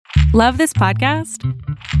Love this podcast?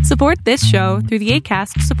 Support this show through the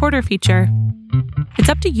Acast supporter feature. It's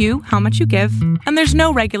up to you how much you give, and there's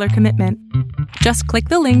no regular commitment. Just click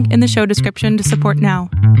the link in the show description to support now.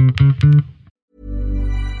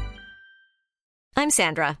 I'm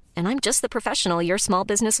Sandra, and I'm just the professional your small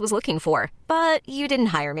business was looking for. But you didn't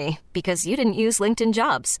hire me because you didn't use LinkedIn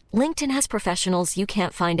Jobs. LinkedIn has professionals you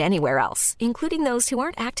can't find anywhere else, including those who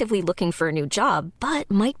aren't actively looking for a new job, but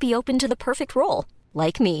might be open to the perfect role,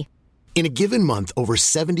 like me. In a given month, over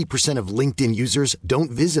 70% of LinkedIn users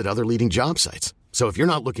don't visit other leading job sites. So if you're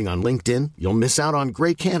not looking on LinkedIn, you'll miss out on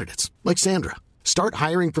great candidates like Sandra. Start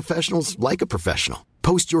hiring professionals like a professional.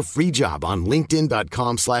 Post your free job on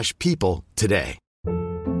linkedin.com/people today.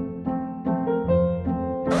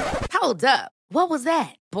 Hold up. What was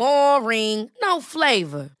that? Boring. No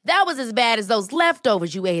flavor. That was as bad as those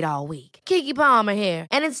leftovers you ate all week. Keke Palmer here,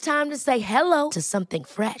 and it's time to say hello to something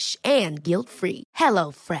fresh and guilt-free. Hello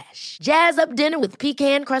Fresh. Jazz up dinner with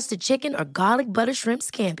pecan-crusted chicken or garlic butter shrimp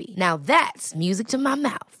scampi. Now that's music to my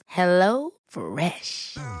mouth. Hello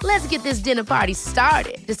Fresh. Let's get this dinner party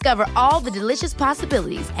started. Discover all the delicious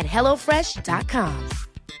possibilities at hellofresh.com.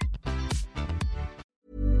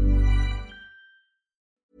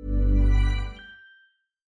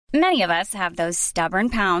 Many of us have those stubborn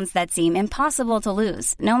pounds that seem impossible to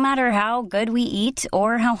lose, no matter how good we eat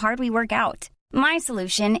or how hard we work out. My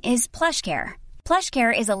solution is PlushCare.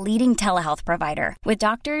 PlushCare is a leading telehealth provider with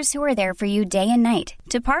doctors who are there for you day and night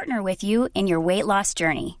to partner with you in your weight loss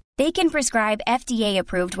journey. They can prescribe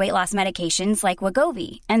FDA-approved weight loss medications like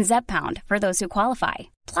Wegovy and Zepbound for those who qualify.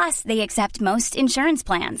 Plus, they accept most insurance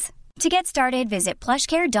plans. To get started, visit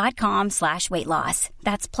plushcare.com/weightloss.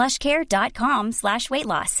 That's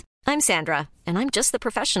plushcare.com/weightloss. I'm Sandra, and I'm just the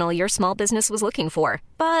professional your small business was looking for.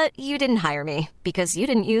 But you didn't hire me because you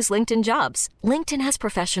didn't use LinkedIn Jobs. LinkedIn has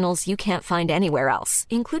professionals you can't find anywhere else,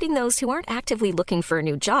 including those who aren't actively looking for a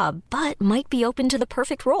new job, but might be open to the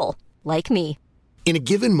perfect role, like me. In a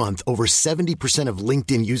given month, over 70% of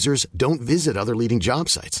LinkedIn users don't visit other leading job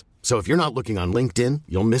sites. So if you're not looking on LinkedIn,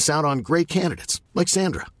 you'll miss out on great candidates like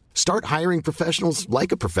Sandra. Start hiring professionals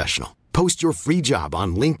like a professional. Post your free job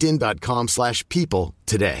on linkedin.com/people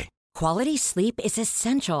today. Quality sleep is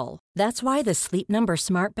essential. That's why the Sleep Number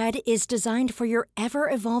Smart Bed is designed for your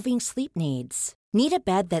ever-evolving sleep needs. Need a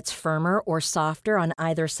bed that's firmer or softer on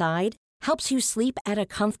either side? Helps you sleep at a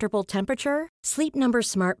comfortable temperature? Sleep Number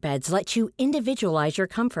Smart Beds let you individualize your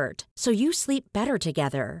comfort, so you sleep better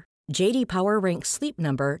together. J.D. Power ranks Sleep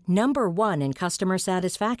Number number 1 in customer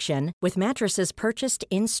satisfaction with mattresses purchased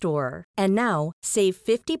in-store. And now, save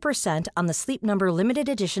 50% on the Sleep Number Limited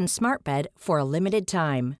Edition Smart Bed for a limited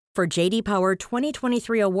time. For J.D. Power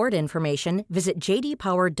 2023 award information, visit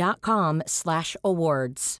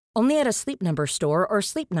jdpower.com/awards. Only at a Sleep Number store or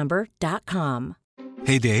sleepnumber.com.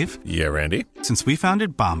 Hey, Dave. Yeah, Randy. Since we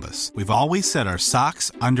founded Bombas, we've always said our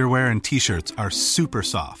socks, underwear, and T-shirts are super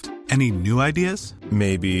soft. Any new ideas?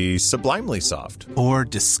 Maybe sublimely soft. Or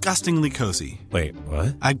disgustingly cozy. Wait,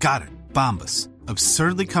 what? I got it. Bombas.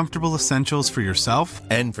 Absurdly comfortable essentials for yourself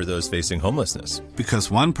and for those facing homelessness. Because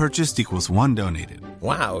one purchased equals one donated.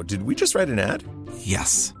 Wow, did we just write an ad?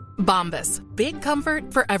 Yes. Bombas. Big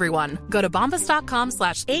comfort for everyone. Go to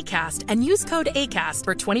bombas.com/ACAST and use code ACAST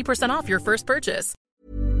for 20% off your first purchase.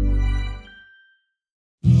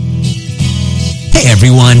 Hey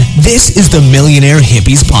everyone, this is the Millionaire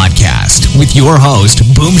Hippies Podcast with your host,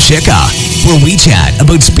 Boom Shikha, where we chat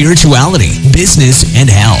about spirituality, business, and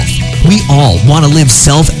health. We all want to live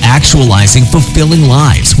self-actualizing, fulfilling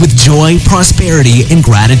lives with joy, prosperity, and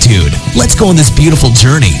gratitude. Let's go on this beautiful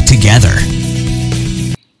journey together.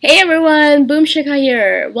 Hey everyone, Boom Shikha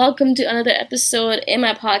here. Welcome to another episode in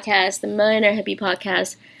my podcast, the Millionaire Hippie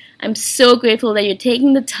Podcast. I'm so grateful that you're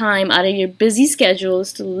taking the time out of your busy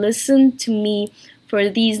schedules to listen to me for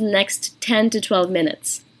these next 10 to 12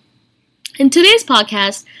 minutes. In today's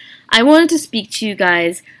podcast, I wanted to speak to you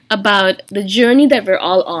guys about the journey that we're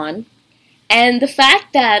all on and the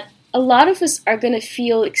fact that a lot of us are going to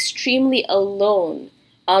feel extremely alone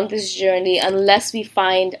on this journey unless we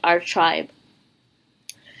find our tribe.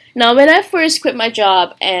 Now, when I first quit my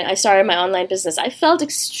job and I started my online business, I felt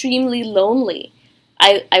extremely lonely.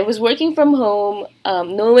 I was working from home.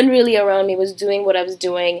 No one really around me was doing what I was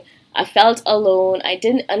doing. I felt alone. I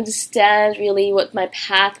didn't understand really what my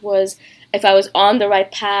path was, if I was on the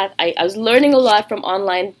right path. I was learning a lot from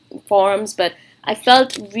online forums, but I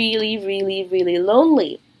felt really, really, really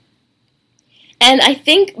lonely. And I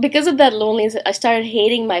think because of that loneliness, I started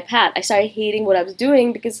hating my path. I started hating what I was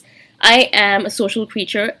doing because I am a social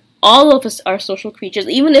creature. All of us are social creatures.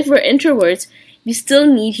 Even if we're introverts, We still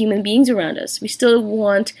need human beings around us. We still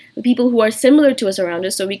want the people who are similar to us around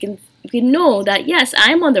us so we can know that, yes,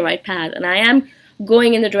 I'm on the right path and I am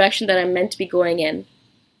going in the direction that I'm meant to be going in.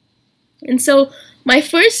 And so my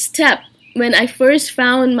first step, when I first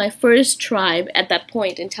found my first tribe at that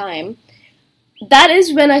point in time, that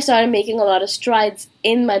is when I started making a lot of strides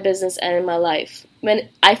in my business and in my life, when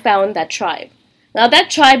I found that tribe. Now that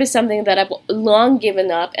tribe is something that I've long given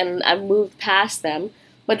up and I've moved past them.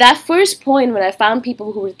 But that first point when I found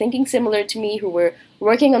people who were thinking similar to me, who were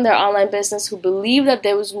working on their online business, who believed that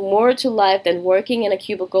there was more to life than working in a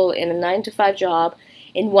cubicle in a 9-to-5 job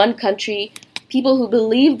in one country, people who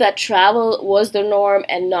believed that travel was the norm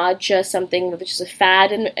and not just something that was just a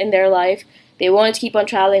fad in their life. They wanted to keep on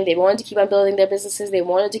traveling, they wanted to keep on building their businesses, they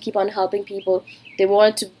wanted to keep on helping people, they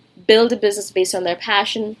wanted to build a business based on their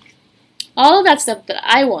passion. All of that stuff that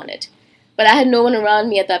I wanted. But I had no one around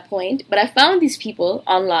me at that point. But I found these people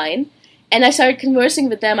online, and I started conversing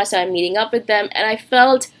with them, I started meeting up with them, and I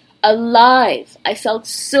felt alive. I felt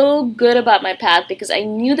so good about my path because I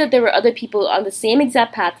knew that there were other people on the same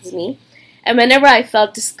exact path as me. And whenever I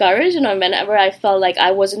felt discouraged and whenever I felt like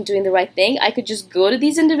I wasn't doing the right thing, I could just go to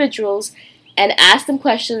these individuals and ask them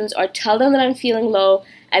questions or tell them that I'm feeling low,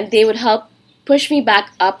 and they would help push me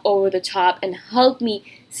back up over the top and help me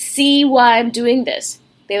see why I'm doing this.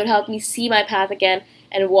 They would help me see my path again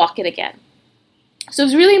and walk it again. So it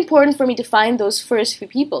was really important for me to find those first few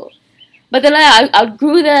people. But then I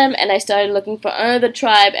outgrew them and I started looking for another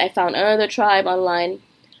tribe. I found another tribe online.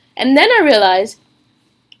 And then I realized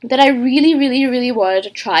that I really, really, really wanted a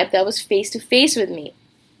tribe that was face-to-face with me.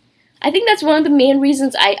 I think that's one of the main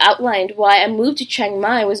reasons I outlined why I moved to Chiang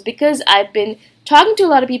Mai was because I've been talking to a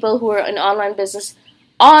lot of people who are in online business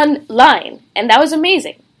online, and that was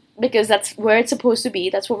amazing because that's where it's supposed to be.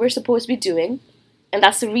 That's what we're supposed to be doing, and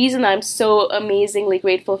that's the reason I'm so amazingly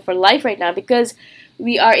grateful for life right now, because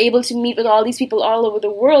we are able to meet with all these people all over the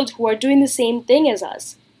world who are doing the same thing as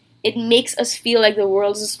us. It makes us feel like the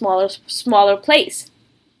world is a smaller place,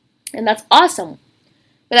 and that's awesome.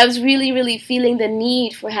 But I was really, really feeling the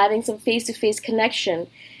need for having some face-to-face connection.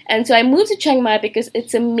 And so I moved to Chiang Mai because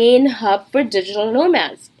it's a main hub for digital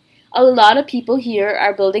nomads. A lot of people here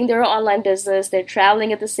are building their online business. They're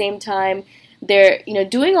traveling at the same time. They're,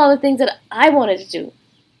 doing all the things that I wanted to do.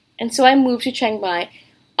 And so I moved to Chiang Mai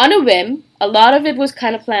on a whim. A lot of it was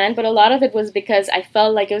kind of planned, but a lot of it was because I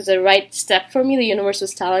felt like it was the right step for me. The universe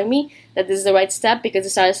was telling me that this is the right step because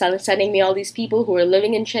it started sending me all these people who were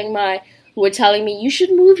living in Chiang Mai, who were telling me, you should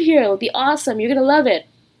move here, it'll be awesome, you're going to love it.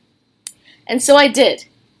 And so I did.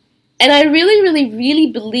 And I really, really, really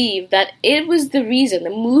believe that it was the reason, the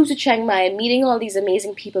move to Chiang Mai and meeting all these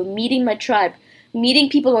amazing people, meeting my tribe, meeting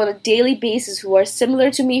people on a daily basis who are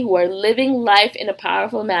similar to me, who are living life in a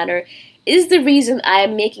powerful manner, is the reason I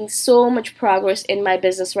am making so much progress in my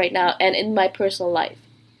business right now and in my personal life.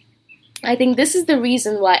 I think this is the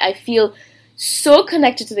reason why I feel so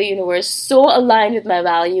connected to the universe, so aligned with my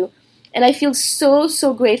value, and I feel so,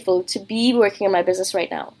 so grateful to be working on my business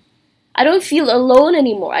right now. I don't feel alone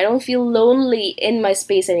anymore. I don't feel lonely in my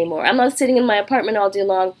space anymore. I'm not sitting in my apartment all day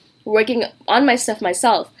long working on my stuff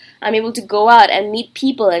myself. I'm able to go out and meet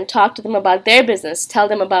people and talk to them about their business, tell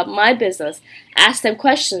them about my business, ask them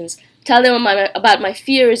questions, tell them about my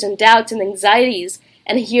fears and doubts and anxieties,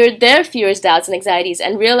 and hear their fears, doubts, and anxieties,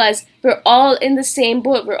 and realize we're all in the same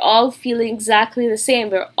boat. We're all feeling exactly the same.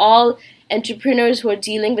 We're all entrepreneurs who are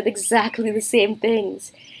dealing with exactly the same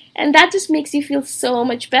things. And that just makes you feel so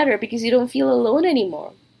much better because you don't feel alone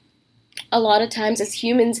anymore. A lot of times as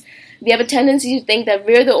humans, we have a tendency to think that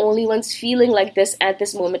we're the only ones feeling like this at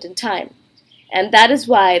this moment in time. And that's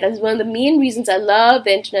one of the main reasons I love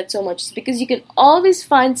the internet so much, is because you can always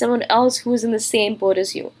find someone else who is in the same boat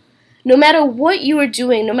as you. No matter what you are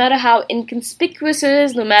doing, no matter how inconspicuous it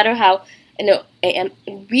is, no matter how and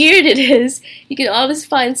weird it is, you can always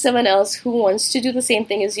find someone else who wants to do the same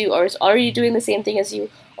thing as you, or is already doing the same thing as you,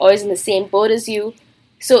 or is in the same boat as you.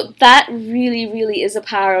 So that really, really is the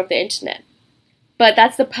power of the internet. But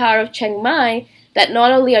that's the power of Chiang Mai, that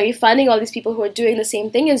not only are you finding all these people who are doing the same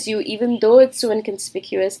thing as you, even though it's so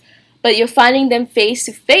inconspicuous, but you're finding them face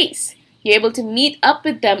to face. You're able to meet up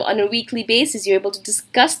with them on a weekly basis. You're able to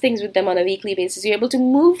discuss things with them on a weekly basis. You're able to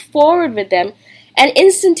move forward with them and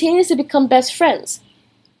instantaneously become best friends.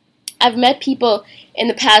 I've met people in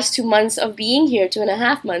the past 2 months of being here,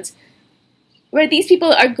 2.5 months, where these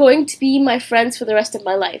people are going to be my friends for the rest of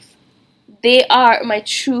my life. They are my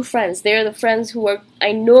true friends. They're the friends who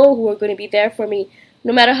I know who are going to be there for me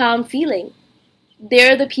no matter how I'm feeling.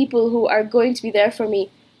 They're the people who are going to be there for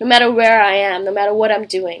me no matter where I am, no matter what I'm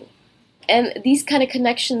doing. And these kind of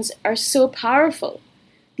connections are so powerful.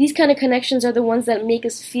 These kind of connections are the ones that make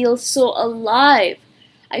us feel so alive.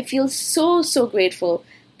 I feel so, so grateful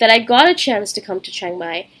that I got a chance to come to Chiang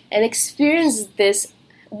Mai and experience this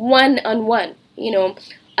one-on-one.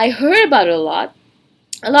 I heard about it a lot.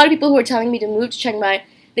 A lot of people who are telling me to move to Chiang Mai,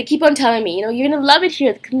 they keep on telling me, you're going to love it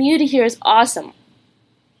here. The community here is awesome.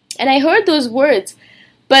 And I heard those words,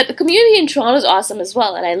 but the community in Toronto is awesome as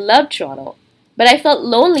well, and I love Toronto. But I felt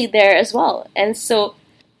lonely there as well. And so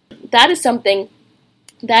that is something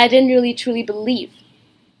that I didn't really truly believe.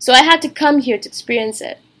 So I had to come here to experience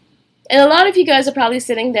it. And a lot of you guys are probably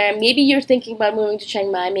sitting there, maybe you're thinking about moving to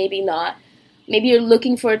Chiang Mai, maybe not. Maybe you're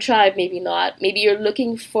looking for a tribe, maybe not. Maybe you're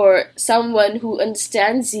looking for someone who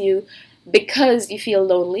understands you because you feel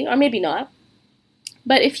lonely, or maybe not.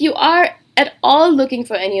 But if you are at all looking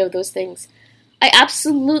for any of those things, I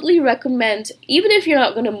absolutely recommend, even if you're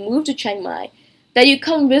not going to move to Chiang Mai, that you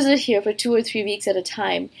come visit here for 2 or 3 weeks at a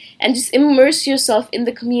time and just immerse yourself in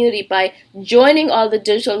the community by joining all the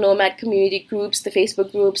digital nomad community groups, the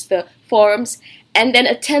Facebook groups, the forums, and then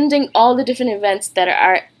attending all the different events that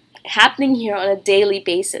are happening here on a daily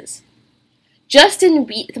basis. Just in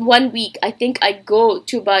 1 week, I think I go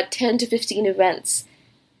to about 10 to 15 events,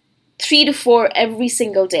 3 to 4 every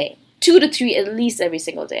single day, 2 to 3 at least every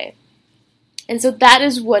single day. And so that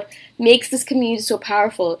is what makes this community so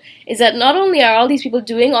powerful, is that not only are all these people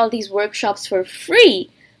doing all these workshops for free,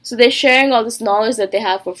 so they're sharing all this knowledge that they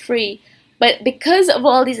have for free, but because of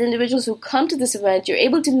all these individuals who come to this event, you're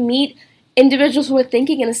able to meet individuals who are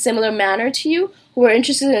thinking in a similar manner to you, who are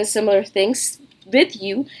interested in similar things with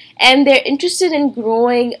you, and they're interested in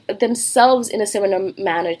growing themselves in a similar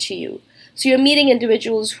manner to you. So you're meeting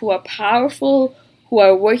individuals who are powerful, who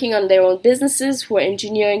are working on their own businesses, who are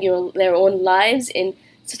engineering their own lives in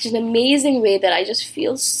such an amazing way that I just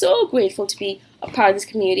feel so grateful to be a part of this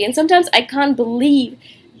community. And sometimes I can't believe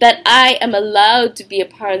that I am allowed to be a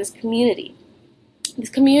part of this community. This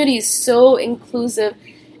community is so inclusive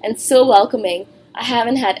and so welcoming. I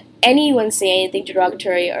haven't had anyone say anything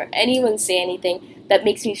derogatory or anyone say anything that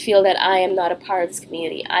makes me feel that I am not a part of this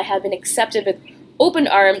community. I have been accepted with open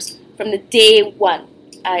arms from the day one.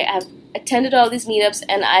 I have attended all these meetups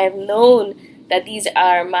and I have known that these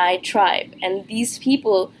are my tribe, and these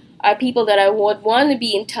people are people that I would want to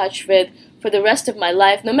be in touch with for the rest of my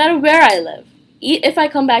life, no matter where I live. If I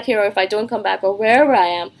come back here or if I don't come back or wherever I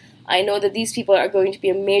am, I know that these people are going to be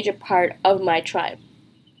a major part of my tribe.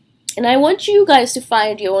 And I want you guys to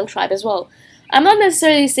find your own tribe as well. I'm not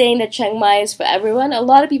necessarily saying that Chiang Mai is for everyone. A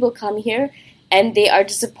lot of people come here and they are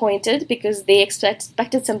disappointed because they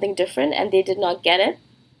expected something different and they did not get it.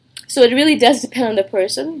 So it really does depend on the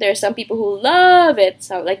person. There are some people who love it,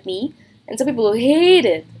 like me, and some people who hate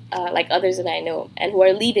it, like others that I know, and who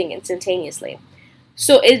are leaving instantaneously.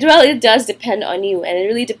 So it really does depend on you, and it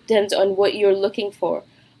really depends on what you're looking for.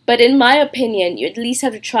 But in my opinion, you at least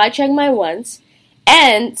have to try Chiang Mai once.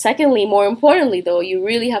 And secondly, more importantly though, you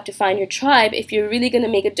really have to find your tribe if you're really going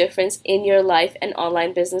to make a difference in your life and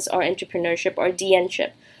online business or entrepreneurship or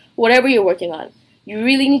DNship, whatever you're working on. You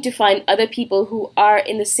really need to find other people who are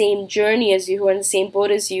in the same journey as you, who are in the same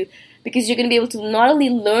boat as you, because you're going to be able to not only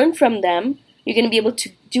learn from them, you're going to be able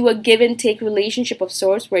to do a give and take relationship of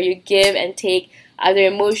sorts where you give and take either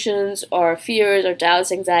emotions or fears or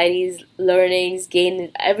doubts, anxieties, learnings,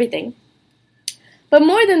 gain, everything. But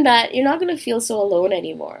more than that, you're not going to feel so alone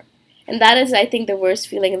anymore. And that is, I think, the worst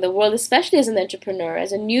feeling in the world, especially as an entrepreneur,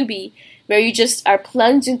 as a newbie, where you just are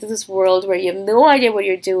plunged into this world where you have no idea what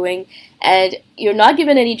you're doing and you're not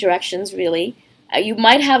given any directions, really. You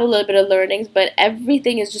might have a little bit of learnings, but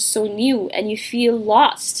everything is just so new and you feel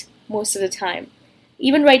lost most of the time.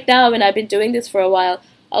 Even right now, when I've been doing this for a while,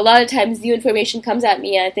 a lot of times new information comes at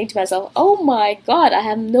me and I think to myself, oh my God, I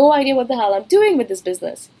have no idea what the hell I'm doing with this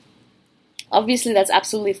business. Obviously, that's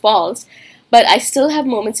absolutely false, but I still have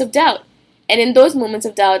moments of doubt. And in those moments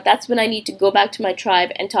of doubt, that's when I need to go back to my tribe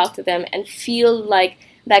and talk to them and feel like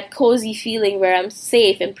that cozy feeling where I'm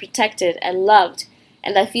safe and protected and loved,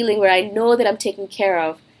 and that feeling where I know that I'm taken care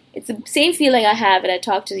of. It's the same feeling I have when I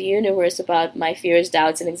talk to the universe about my fears,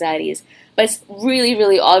 doubts, and anxieties. But it's really,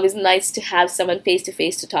 really always nice to have someone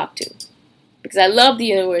face-to-face to talk to. Because I love the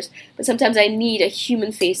universe, but sometimes I need a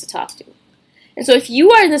human face to talk to. And so if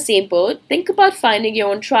you are in the same boat, think about finding your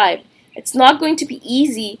own tribe. It's not going to be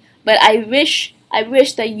easy, but I wish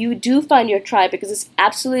that you do find your tribe, because it's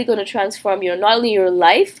absolutely going to transform not only your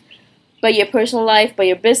life, but your personal life, but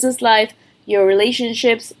your business life, your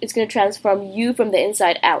relationships. It's going to transform you from the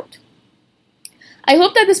inside out. I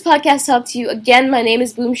hope that this podcast helped you. Again, my name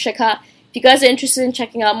is Boom Shikha. If you guys are interested in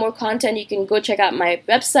checking out more content, you can go check out my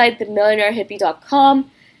website, themillionairehippie.com.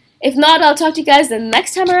 If not, I'll talk to you guys the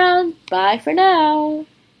next time around. Bye for now.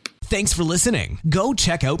 Thanks for listening. Go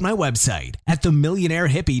check out my website at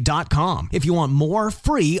themillionairehippie.com if you want more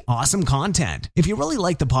free, awesome content. If you really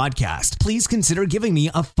like the podcast, please consider giving me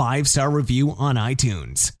a 5-star review on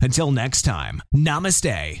iTunes. Until next time,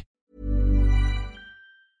 namaste.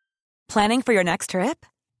 Planning for your next trip?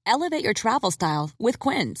 Elevate your travel style with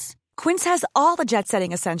Quince. Quince has all the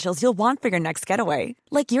jet-setting essentials you'll want for your next getaway,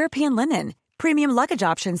 like European linen, premium luggage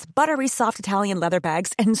options, buttery soft Italian leather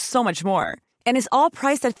bags, and so much more. And is all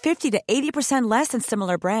priced at 50 to 80% less than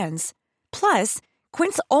similar brands. Plus,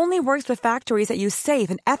 Quince only works with factories that use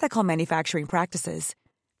safe and ethical manufacturing practices.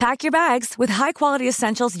 Pack your bags with high-quality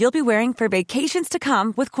essentials you'll be wearing for vacations to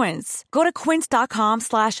come with Quince. Go to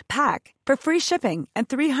quince.com/pack for free shipping and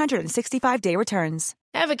 365-day returns.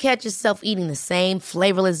 Ever catch yourself eating the same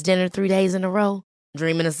flavorless dinner 3 days in a row?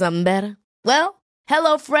 Dreaming of something better? Well,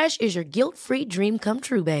 HelloFresh is your guilt-free dream come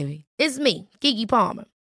true, baby. It's me, Keke Palmer.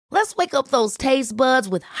 Let's wake up those taste buds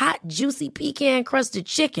with hot, juicy pecan-crusted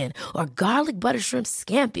chicken or garlic butter shrimp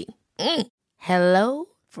scampi. Hello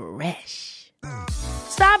Fresh.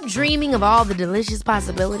 Stop dreaming of all the delicious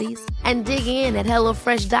possibilities and dig in at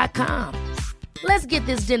HelloFresh.com. Let's get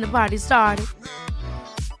this dinner party started.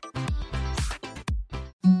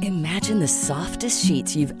 Imagine the softest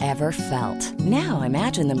sheets you've ever felt. Now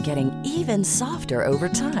imagine them getting even softer over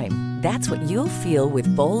time. That's what you'll feel with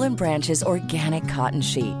Boll & Branch's organic cotton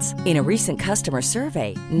sheets. In a recent customer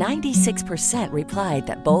survey, 96% replied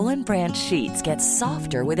that Boll & Branch sheets get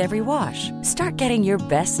softer with every wash. Start getting your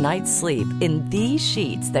best night's sleep in these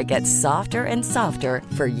sheets that get softer and softer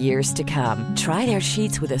for years to come. Try their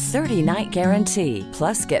sheets with a 30-night guarantee.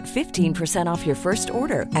 Plus, get 15% off your first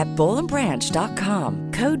order at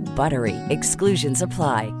bollandbranch.com. Code BUTTERY. Exclusions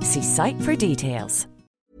apply. See site for details.